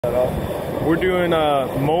We're doing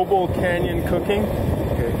mobile canyon cooking.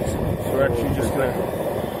 Okay, so we're actually just gonna,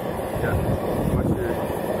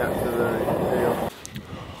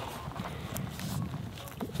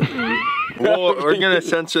 Well, we're gonna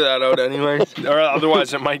censor that out anyways. or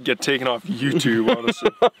otherwise it might get taken off YouTube, honestly.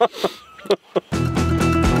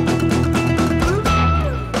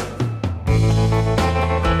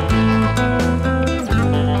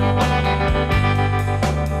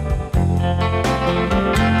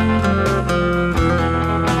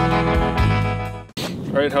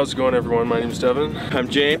 Alright, how's it going everyone? My name's Devin. I'm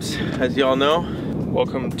James, as y'all know.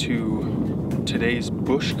 Welcome to today's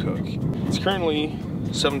bush cook. It's currently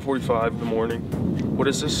 7:45 in the morning. What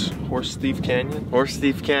is this? Horse Thief Canyon? Horse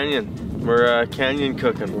Thief Canyon. We're canyon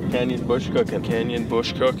cooking. We're canyon bush cooking. Canyon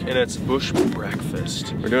bush cook, and it's bush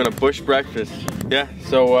breakfast. We're doing a bush breakfast. Yeah,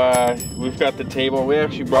 so we've got the table. We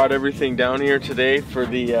actually brought everything down here today for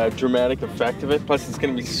the dramatic effect of it. Plus it's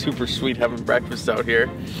gonna be super sweet having breakfast out here.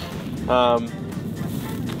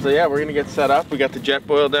 So yeah, we're gonna get set up. We got the jet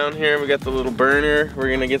boil down here. We got the little burner. We're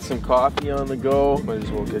gonna get some coffee on the go. Might as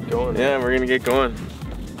well get going. Yeah, we're gonna get going.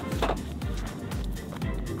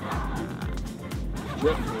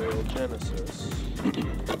 Jet boil Genesis.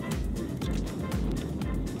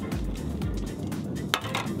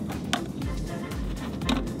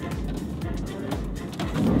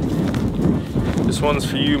 This one's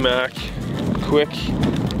for you, Mac. Quick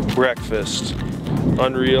breakfast.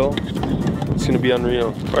 Unreal. It's gonna be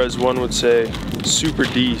unreal. Or as one would say, super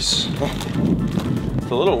dece.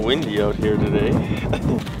 It's a little windy out here today.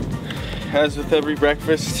 As with every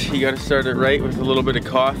breakfast, you gotta start it right with a little bit of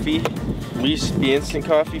coffee. We used to be instant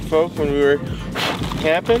coffee folk when we were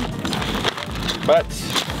camping, but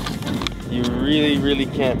you really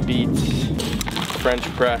can't beat French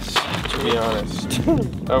press, to be honest,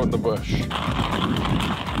 out in the bush.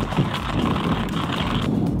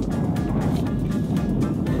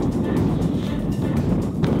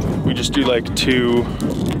 We just do like 2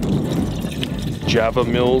 Java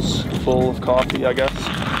mills full of coffee, I guess.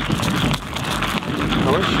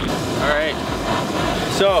 How much? All right.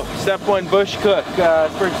 So, step 1 bush cook.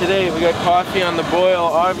 For today, we got coffee on the boil.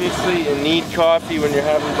 Obviously, you need coffee when you're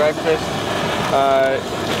having breakfast.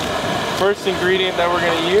 First ingredient that we're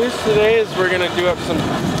gonna use today is we're gonna do up some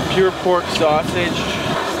pure pork sausage.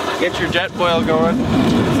 Get your jet boil going.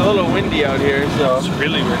 It's a little windy out here, so. It's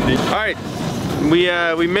really windy. All right,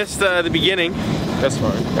 we missed the beginning. That's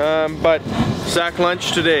fine. But sack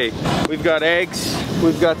lunch today. We've got eggs,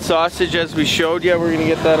 we've got sausage as we showed you. We're gonna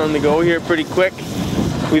get that on the go here pretty quick.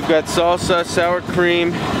 We've got salsa, sour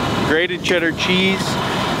cream, grated cheddar cheese,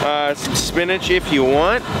 some spinach if you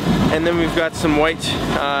want, and then we've got some white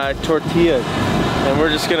tortillas. And we're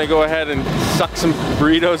just gonna go ahead and suck some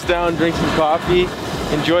burritos down, drink some coffee,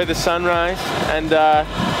 enjoy the sunrise, and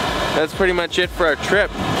that's pretty much it for our trip.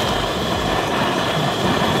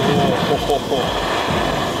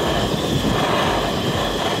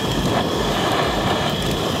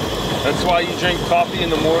 That's why you drink coffee in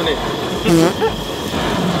the morning.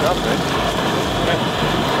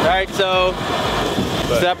 Alright, so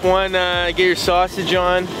step 1, get your sausage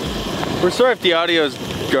on. We're sorry if the audio is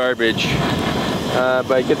garbage,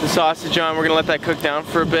 but get the sausage on. We're gonna let that cook down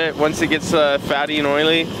for a bit. Once it gets fatty and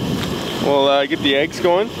oily, we'll get the eggs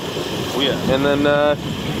going. Oh yeah. And then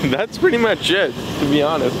that's pretty much it, to be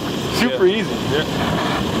honest. Super easy. Yeah.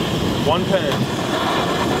 1 pan.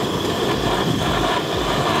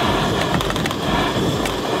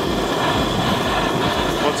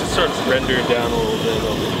 Once it starts rendering down a little bit,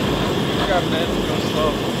 Go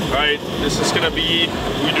slow. Alright, this is gonna be,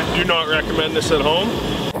 we do not recommend this at home.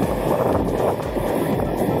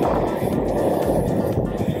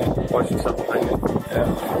 Watch yourself behind it.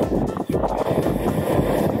 Yeah.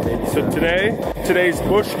 So today's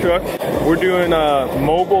bush cook, we're doing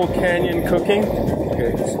mobile canyon cooking.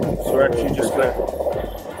 Okay. So we're actually just gonna,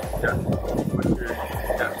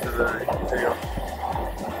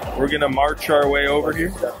 we're gonna march our way over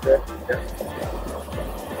here.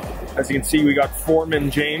 As you can see, we got Foreman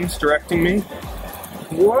James directing me.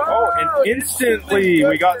 Whoa! Oh, and instantly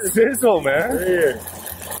we got sizzle, man.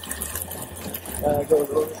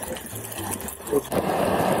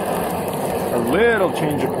 A little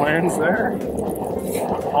change of plans there.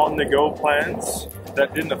 On the go plans.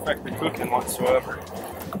 That didn't affect the cooking whatsoever.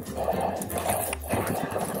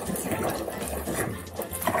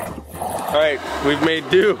 Alright, we've made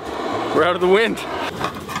do. We're out of the wind.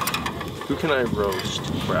 Who can I roast?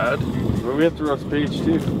 Brad? Well, we have to roast Paige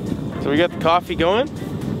too. So we got the coffee going.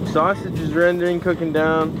 Sausage is rendering, cooking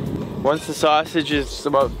down. Once the sausage is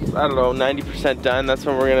about, I don't know, 90% done, that's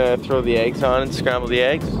when we're gonna throw the eggs on and scramble the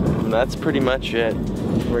eggs. And that's pretty much it.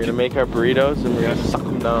 We're gonna make our burritos and we're gonna suck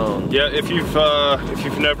them down. Yeah, if you've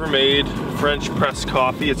never made French press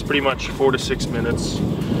coffee, it's pretty much 4 to 6 minutes.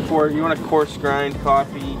 You want a coarse grind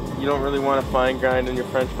coffee, you don't really want a fine grind in your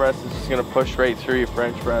French press. It's just gonna push right through your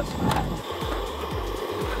French press.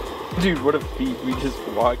 Dude, what a feat. We just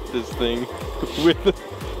walked this thing with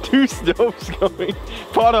 2 stoves going.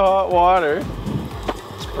 Pot of hot water.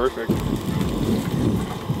 It's perfect.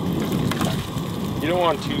 You don't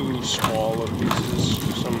want too small of pieces.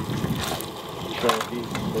 Some chunky,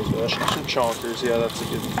 some chonkers. Yeah, that's a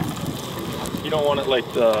good. You don't want it like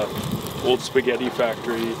the old spaghetti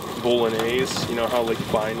factory bolognese. You know how like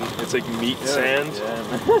fine? It's like meat sand.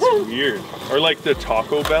 Yeah, it's weird. Or like the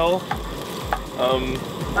Taco Bell.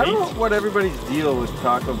 I don't know what everybody's deal with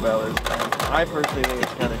Taco Bell is. I personally think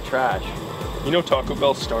it's kind of trash. You know, Taco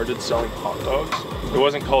Bell started selling hot dogs. It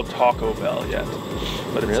wasn't called Taco Bell yet,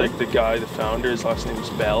 but it's like the guy, the founder, his last name is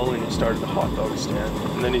Bell, and he started a hot dog stand.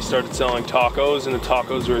 And then he started selling tacos, and the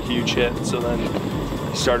tacos were a huge hit. So then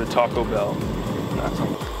he started Taco Bell.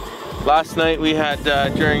 Last night we had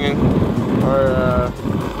during our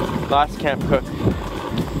last camp cook,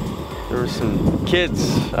 there were some kids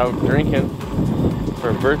out drinking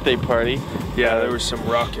for a birthday party. Yeah, there was some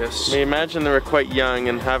ruckus. I imagine they were quite young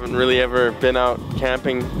and haven't really ever been out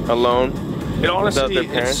camping alone. It honestly,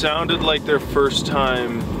 it sounded like their first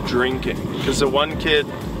time drinking, because the one kid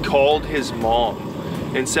called his mom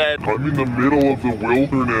and said, "I'm in the middle of the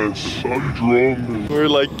wilderness, I'm drunk." We're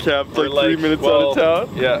like camped like 3 minutes out of town.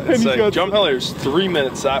 Yeah, it's like Drumheller's 3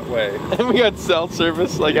 minutes that way. And we got cell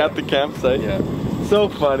service like at the campsite. Yeah. So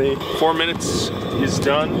funny. 4 minutes is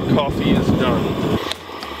done, coffee is done.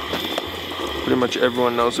 Pretty much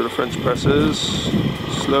everyone knows what a French press is.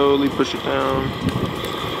 Slowly push it down.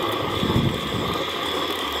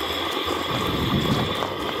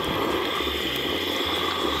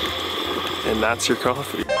 And that's your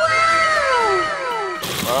coffee.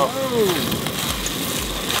 Wow.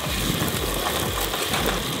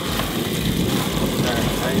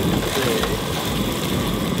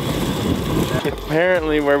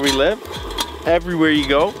 Apparently where we live, everywhere you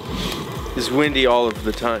go is windy all of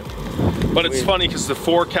the time. But it's funny because the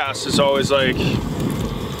forecast is always like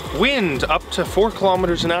wind up to 4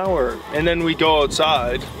 kilometers an hour, and then we go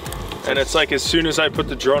outside and it's like as soon as I put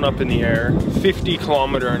the drone up in the air, 50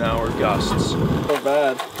 kilometer an hour gusts. So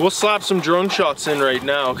bad. We'll slap some drone shots in right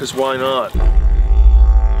now, because why not?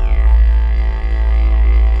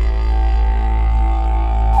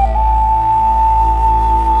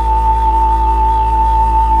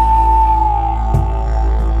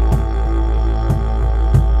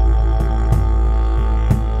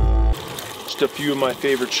 A few of my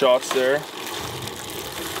favorite shots there.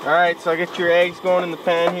 All right, so I get your eggs going in the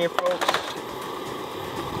pan here, folks.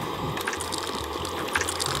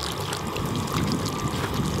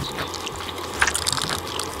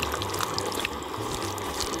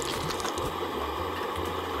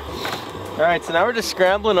 All right, so now we're just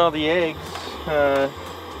scrambling all the eggs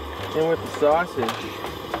in with the sausage,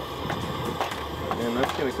 and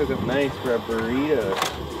that's gonna cook up nice for a burrito.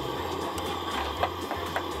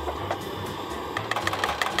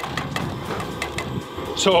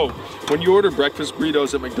 So, when you order breakfast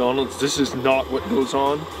burritos at McDonald's, this is not what goes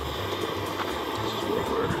on. This is what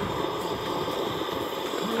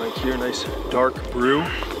we're like here, nice dark brew.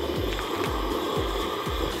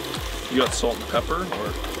 You got salt and pepper,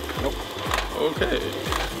 or? Nope. Okay.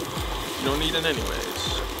 You don't need it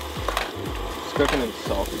anyways. It's cooking in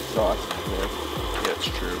salty sauce. Yeah, it's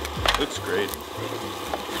true. It's great.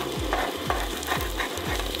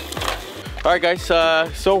 Alright guys,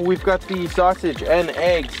 so we've got the sausage and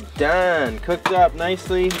eggs done, cooked up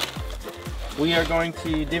nicely. We are going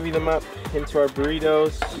to divvy them up into our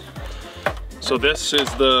burritos. So this is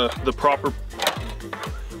the proper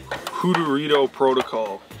Burrito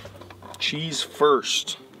protocol. Cheese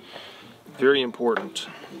first. Very important.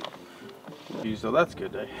 So that's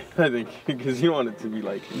good, I think, because you want it to be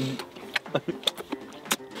like...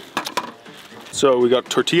 So we got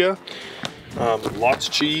tortilla, lots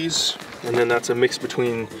of cheese, and then that's a mix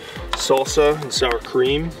between salsa and sour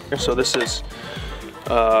cream. So this is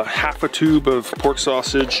half a tube of pork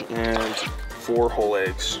sausage and 4 whole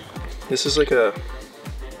eggs. This is like the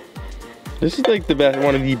best,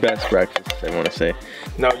 one of the best breakfasts, I want to say.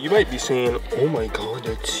 Now you might be saying, oh my god,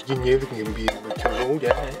 you're never gonna be able to know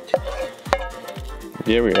that.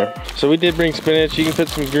 Here we are. So we did bring spinach. You can put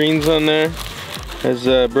some greens on there, as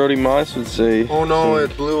Brody Moss would say. Oh no,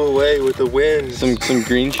 it blew away with the wind. Some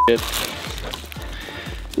green shit.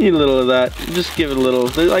 Need a little of that. Just give it a little.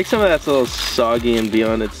 Like some of that's a little soggy and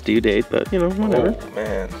beyond its due date, but you know, whatever. Oh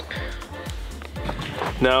man.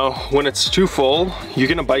 Now, when it's too full, you're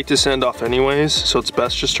gonna bite this end off anyways, so it's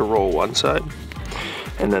best just to roll one side.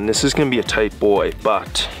 And then this is gonna be a tight boy,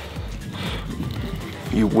 but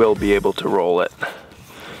you will be able to roll it.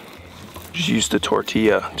 Just use the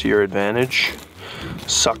tortilla to your advantage.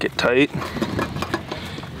 Suck it tight.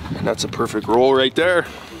 And that's a perfect roll right there.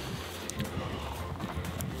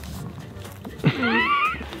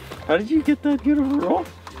 How did you get that good of a roll?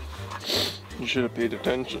 You should have paid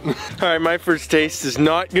attention. All right, my first taste is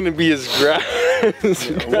not gonna be as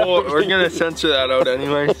Well, we're gonna censor that out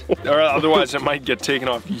anyways. Or otherwise it might get taken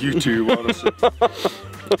off YouTube, honestly.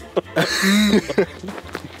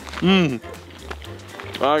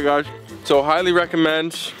 All right, guys. So highly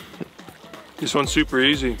recommend. This one's super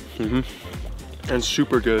easy. And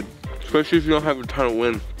super good. Especially if you don't have a ton of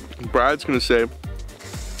wind. Brad's gonna say.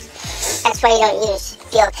 That's why you don't use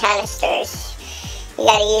fuel canisters. You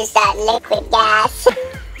gotta use that liquid gas.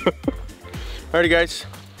 Alrighty guys,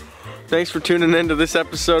 thanks for tuning in to this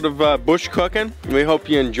episode of Bush Cooking. We hope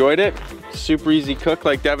you enjoyed it. Super easy cook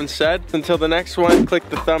like Devin said. Until the next one, click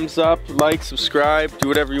the thumbs up, like, subscribe, do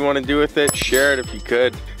whatever you want to do with it. Share it if you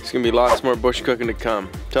could. There's gonna be lots more bush cooking to come.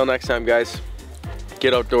 Till next time guys,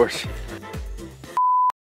 get outdoors.